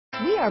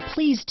We are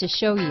pleased to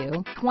show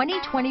you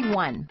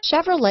 2021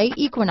 Chevrolet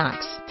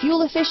Equinox.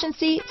 Fuel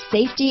efficiency,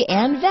 safety,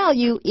 and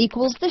value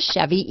equals the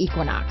Chevy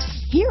Equinox.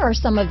 Here are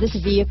some of this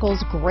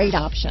vehicle's great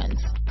options: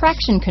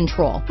 traction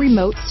control,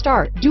 remote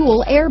start,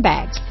 dual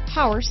airbags,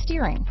 power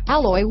steering,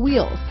 alloy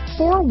wheels,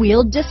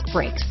 four-wheel disc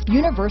brakes,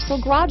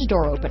 universal garage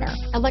door opener,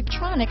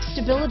 electronic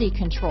stability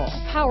control,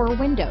 power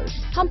windows,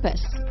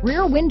 compass,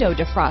 rear window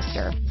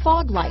defroster,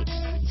 fog lights,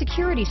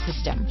 security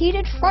system,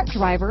 heated front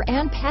driver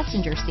and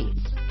passenger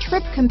seats,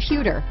 trip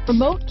computer,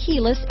 remote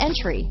keyless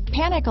entry,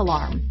 panic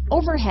alarm,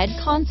 overhead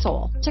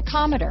console,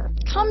 tachometer.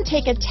 Come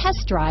take a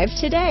test drive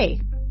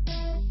today.